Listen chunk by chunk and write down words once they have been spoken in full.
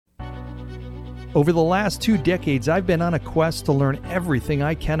Over the last 2 decades, I've been on a quest to learn everything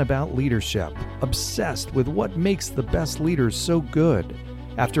I can about leadership, obsessed with what makes the best leaders so good.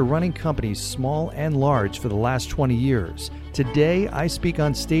 After running companies small and large for the last 20 years, today I speak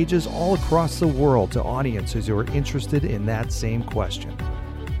on stages all across the world to audiences who are interested in that same question.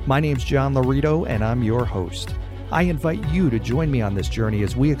 My name's John Laurito, and I'm your host. I invite you to join me on this journey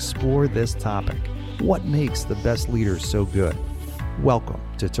as we explore this topic. What makes the best leaders so good? Welcome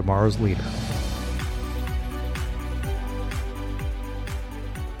to Tomorrow's Leader.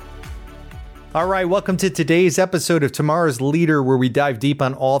 All right, welcome to today's episode of Tomorrow's Leader, where we dive deep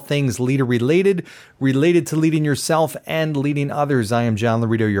on all things leader related to leading yourself and leading others. I am John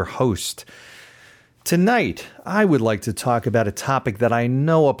Laurito, your host. Tonight, I would like to talk about a topic that I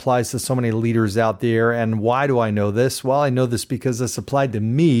know applies to so many leaders out there. And why do I know this? Well, I know this because this applied to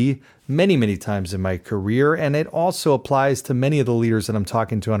me many times in my career. And it also applies to many of the leaders that I'm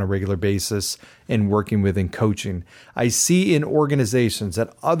talking to on a regular basis and working with in coaching. I see in organizations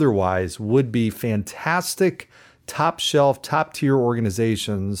that otherwise would be fantastic, top shelf, top tier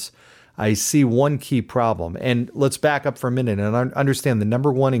organizations, I see one key problem. And let's back up for a minute and understand the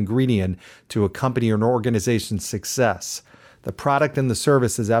number one ingredient to a company or an organization's success. The product and the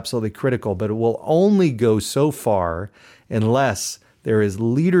service is absolutely critical, but it will only go so far unless there is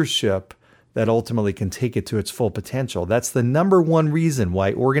leadership that ultimately can take it to its full potential. That's the number one reason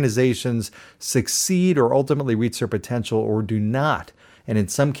why organizations succeed or ultimately reach their potential or do not. And in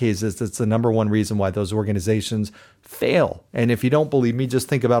some cases, it's the number one reason why those organizations fail. And if you don't believe me, just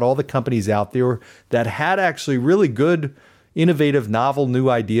think about all the companies out there that had actually really good, innovative, novel, new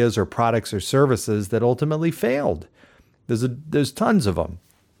ideas or products or services that ultimately failed. There's tons of them.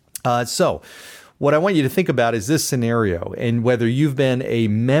 So what I want you to think about is this scenario, and whether you've been a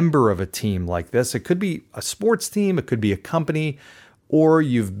member of a team like this, it could be a sports team, it could be a company, or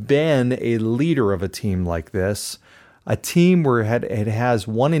you've been a leader of a team like this. A team where it has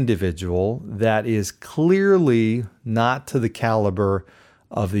one individual that is clearly not to the caliber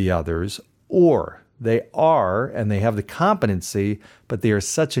of the others, or they are and they have the competency, but they are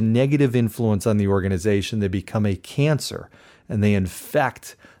such a negative influence on the organization, they become a cancer and they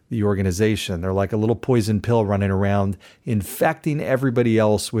infect the organization. They're like a little poison pill running around, infecting everybody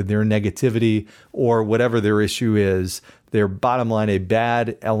else with their negativity or whatever their issue is. They're bottom line, a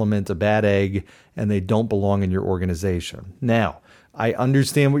bad element, a bad egg, and they don't belong in your organization. Now, I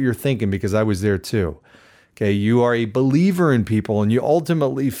understand what you're thinking because I was there too. Okay, you are a believer in people and you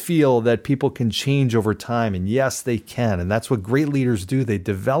ultimately feel that people can change over time. And yes, they can. And that's what great leaders do. They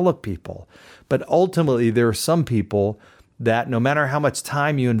develop people. But ultimately, there are some people that no matter how much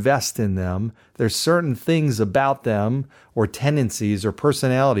time you invest in them, there's certain things about them or tendencies or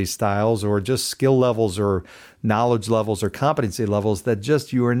personality styles or just skill levels or knowledge levels or competency levels that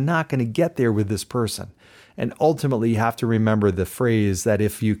just you are not going to get there with this person. And ultimately, you have to remember the phrase that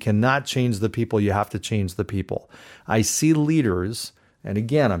if you cannot change the people, you have to change the people. I see leaders, and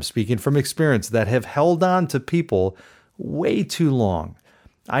again, I'm speaking from experience, that have held on to people way too long.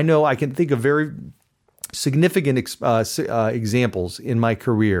 I know I can think of very significant examples in my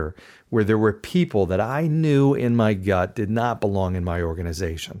career where there were people that I knew in my gut did not belong in my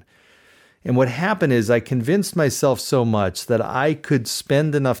organization. And what happened is I convinced myself so much that I could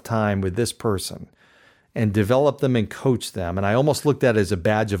spend enough time with this person and develop them and coach them. And I almost looked at it as a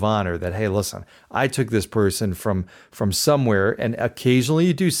badge of honor that, hey, listen, I took this person from somewhere, and occasionally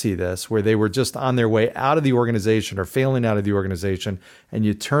you do see this, where they were just on their way out of the organization or failing out of the organization, and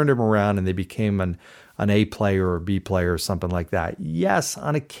you turned them around and they became an A player or B player or something like that. Yes,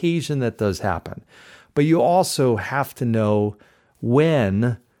 on occasion that does happen. But you also have to know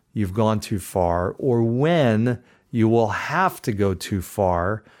when you've gone too far or when you will have to go too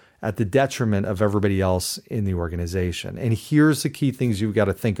far at the detriment of everybody else in the organization. And here's the key things you've got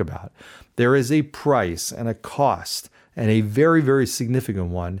to think about. There is a price and a cost, and a very significant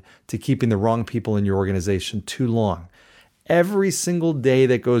one, to keeping the wrong people in your organization too long. Every single day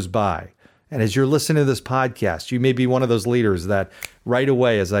that goes by, and as you're listening to this podcast, you may be one of those leaders that right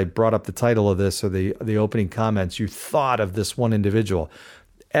away, as I brought up the title of this or the opening comments, you thought of this one individual.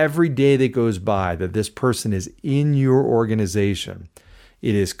 Every day that goes by that this person is in your organization,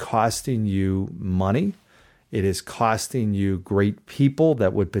 it is costing you money. It is costing you great people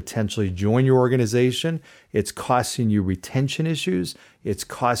that would potentially join your organization. It's costing you retention issues. It's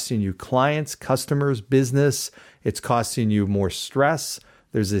costing you clients, customers, business. It's costing you more stress.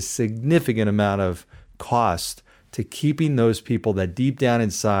 There's a significant amount of cost to keeping those people that deep down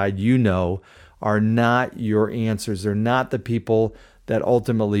inside you know are not your answers. They're not the people that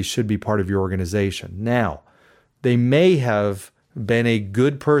ultimately should be part of your organization. Now, they may have been a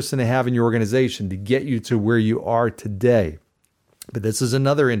good person to have in your organization to get you to where you are today. But this is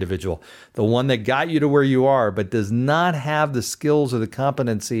another individual, the one that got you to where you are, but does not have the skills or the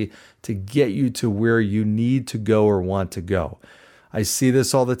competency to get you to where you need to go or want to go. I see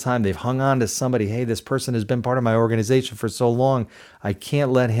this all the time. They've hung on to somebody. Hey, this person has been part of my organization for so long. I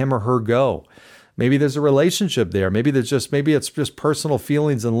can't let him or her go. Maybe there's a relationship there. Maybe it's just personal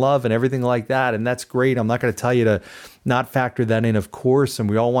feelings and love and everything like that. And that's great. I'm not going to tell you to not factor that in, of course. And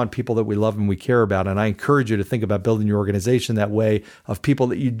we all want people that we love and we care about. And I encourage you to think about building your organization that way, of people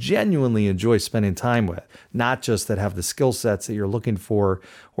that you genuinely enjoy spending time with, not just that have the skill sets that you're looking for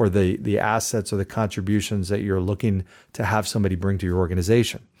or the assets or the contributions that you're looking to have somebody bring to your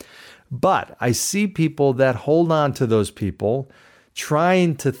organization. But I see people that hold on to those people,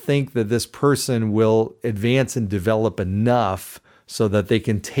 trying to think that this person will advance and develop enough so that they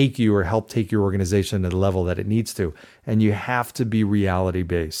can take you or help take your organization to the level that it needs to. And you have to be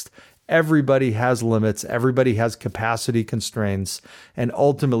reality-based. Everybody has limits. Everybody has capacity constraints. And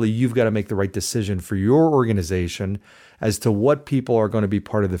ultimately, you've got to make the right decision for your organization as to what people are going to be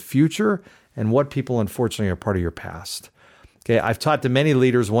part of the future and what people, unfortunately, are part of your past. Okay, I've talked to many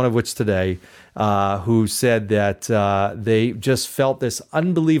leaders, one of which today, who said that they just felt this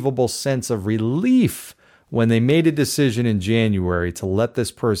unbelievable sense of relief when they made a decision in January to let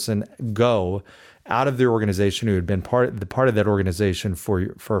this person go out of their organization, who had been part of that organization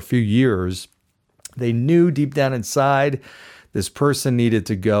for a few years. They knew deep down inside this person needed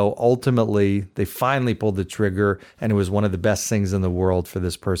to go. Ultimately, they finally pulled the trigger, and it was one of the best things in the world for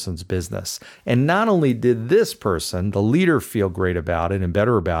this person's business. And not only did this person, the leader, feel great about it and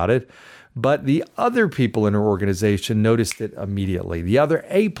better about it, but the other people in her organization noticed it immediately. The other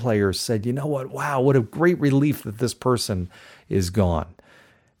A players said, you know what? Wow, what a great relief that this person is gone.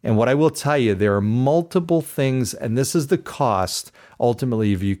 And what I will tell you, there are multiple things, and this is the cost,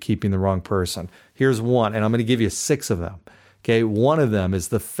 ultimately, of you keeping the wrong person. Here's one, and I'm going to give you 6 of them. Okay, one of them is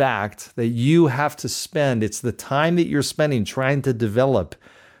the fact that you have to spend, it's the time that you're spending trying to develop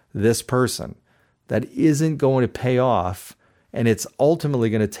this person that isn't going to pay off, and it's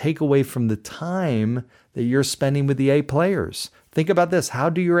ultimately going to take away from the time that you're spending with the A players. Think about this. How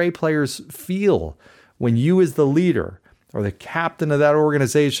do your A players feel when you, as the leader or the captain of that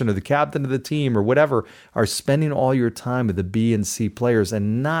organization or the captain of the team or whatever, are spending all your time with the B and C players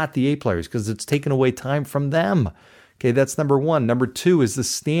and not the A players, because it's taken away time from them? Okay, that's number one. Number 2 is the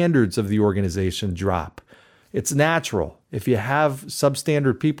standards of the organization drop. It's natural. If you have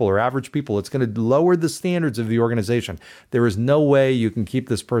substandard people or average people, it's going to lower the standards of the organization. There is no way you can keep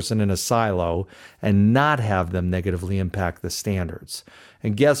this person in a silo and not have them negatively impact the standards.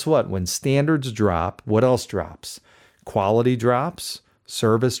 And guess what? When standards drop, what else drops? Quality drops,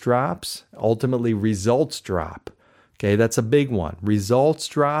 service drops, ultimately results drop. Okay, that's a big one. Results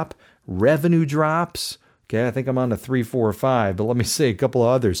drop, revenue drops. Okay, I think I'm on to 3, 4, or 5, but let me say a couple of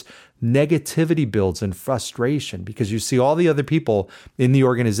others. Negativity builds and frustration, because you see all the other people in the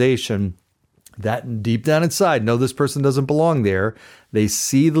organization that deep down inside know this person doesn't belong there. They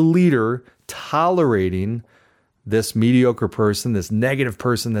see the leader tolerating this mediocre person, this negative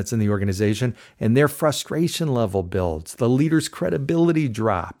person that's in the organization, and their frustration level builds. The leader's credibility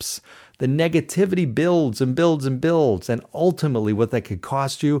drops. The negativity builds and builds and builds. And ultimately, what that could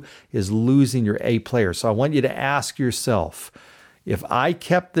cost you is losing your A player. So I want you to ask yourself, if I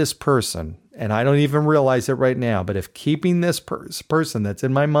kept this person, and I don't even realize it right now, but if keeping this person that's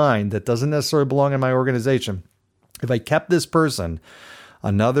in my mind that doesn't necessarily belong in my organization, if I kept this person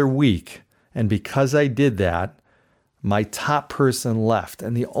another week, and because I did that, my top person left,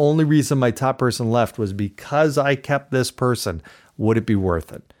 and the only reason my top person left was because I kept this person, would it be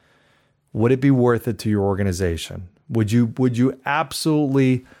worth it? Would it be worth it to your organization? Would you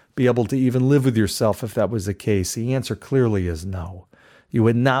absolutely be able to even live with yourself if that was the case? The answer clearly is no. You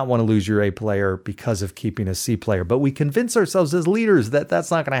would not want to lose your A player because of keeping a C player. But we convince ourselves as leaders that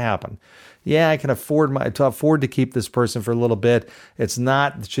that's not going to happen. Yeah, I can afford to keep this person for a little bit. It's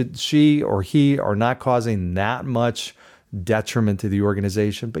not, she or he are not causing that much detriment to the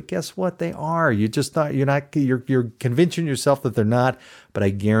organization. But guess what? They are. You're convincing yourself that they're not, but I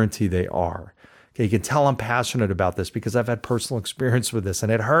guarantee they are. Okay, you can tell I'm passionate about this because I've had personal experience with this,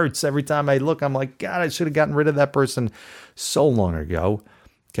 and it hurts every time I look. I'm like, God, I should have gotten rid of that person so long ago.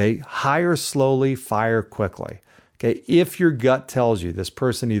 Okay, hire slowly, fire quickly. Okay, if your gut tells you this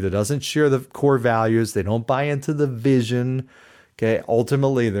person either doesn't share the core values, they don't buy into the vision, okay,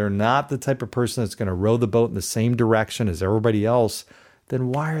 ultimately they're not the type of person that's going to row the boat in the same direction as everybody else, then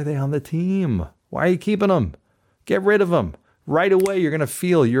why are they on the team? Why are you keeping them? Get rid of them. right away you're going to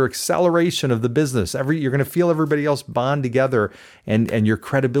feel your acceleration of the business. You're going to feel everybody else bond together and your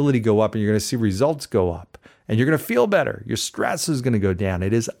credibility go up, and you're going to see results go up. And you're going to feel better. Your stress is going to go down.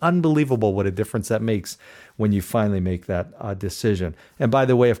 It is unbelievable what a difference that makes when you finally make that decision. And by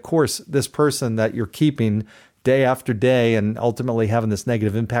the way, of course, this person that you're keeping day after day and ultimately having this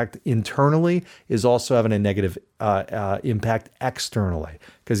negative impact internally is also having a negative impact externally.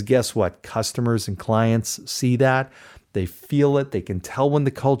 Because guess what? Customers and clients see that. They feel it. They can tell when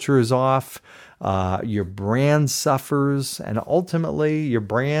the culture is off. Your brand suffers, and ultimately your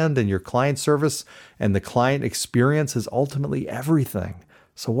brand and your client service and the client experience is ultimately everything.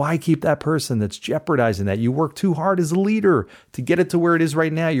 So why keep that person that's jeopardizing that? You work too hard as a leader to get it to where it is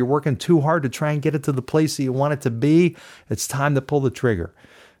right now. You're working too hard to try and get it to the place that you want it to be. It's time to pull the trigger.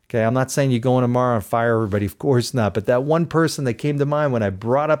 Okay, I'm not saying you go in tomorrow and fire everybody. Of course not. But that one person that came to mind when I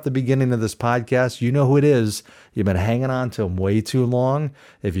brought up the beginning of this podcast, you know who it is. You've been hanging on to them way too long.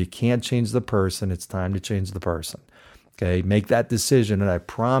 If you can't change the person, it's time to change the person. Okay, make that decision, and I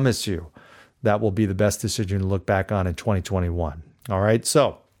promise you that will be the best decision to look back on in 2021. All right,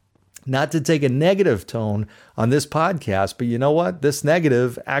 so not to take a negative tone on this podcast, but you know what? This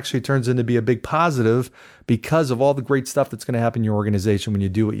negative actually turns into be a big positive because of all the great stuff that's going to happen in your organization when you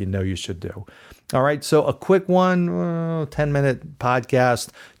do what you know you should do. All right, so a quick one, 10-minute podcast,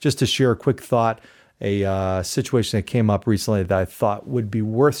 just to share a quick thought, a situation that came up recently that I thought would be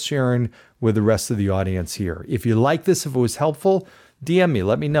worth sharing with the rest of the audience here. If you like this, if it was helpful, DM me,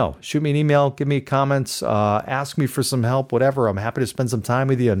 let me know. Shoot me an email, give me comments, ask me for some help, whatever. I'm happy to spend some time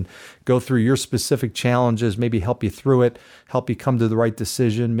with you and go through your specific challenges, maybe help you through it, help you come to the right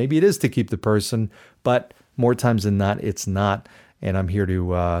decision. Maybe it is to keep the person, but more times than not, it's not. And I'm here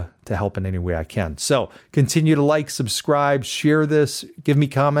to help in any way I can. So continue to like, subscribe, share this, give me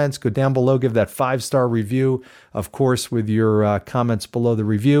comments, go down below, give that 5-star review, of course, with your comments below the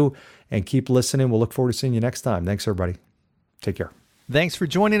review, and keep listening. We'll look forward to seeing you next time. Thanks, everybody. Take care. Thanks for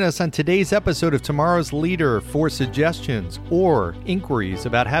joining us on today's episode of Tomorrow's Leader. For suggestions or inquiries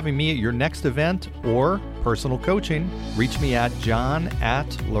about having me at your next event or personal coaching, reach me at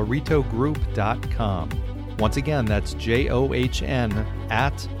john@lauritogroup.com. Once again, that's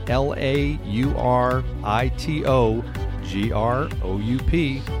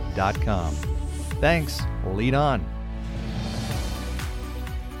JOHN@LAURITOGROUP.com. Thanks. Lead on.